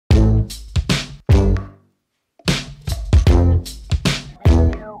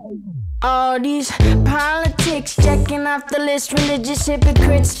All these politics checking off the list, religious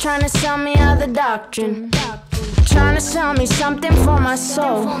hypocrites trying to sell me other doctrine, trying to sell me something for my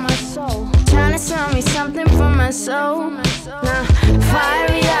soul, trying to sell me something for my soul. Now,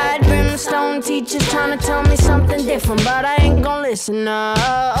 fiery-eyed brimstone teachers trying to tell me something different, but I ain't gonna listen. No,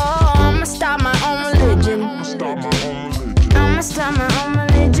 I'ma start my own religion. I'ma start my own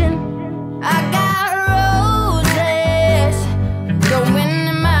religion. I got roses going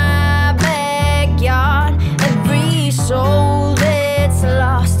in my backyard. Every soul that's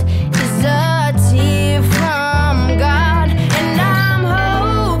lost is a tear from God, and I'm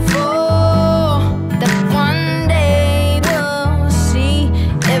hopeful that one day we'll see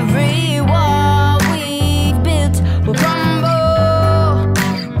every wall we've built will crumble.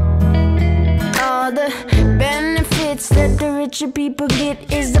 All the benefits that the richer people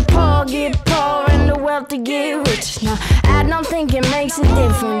get is the poor get poor and the wealthy get rich. Now, I don't think it makes a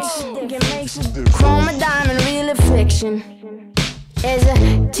difference. Chrome a diamond, real affliction. There's a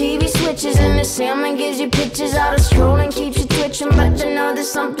TV switches and the salmon gives you pictures. All the scrolling keeps you twitching, but you know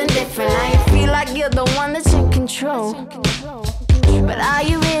there's something different. Now you feel like you're the one that's in control, but are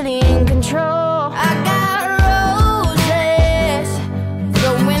you really in control? I got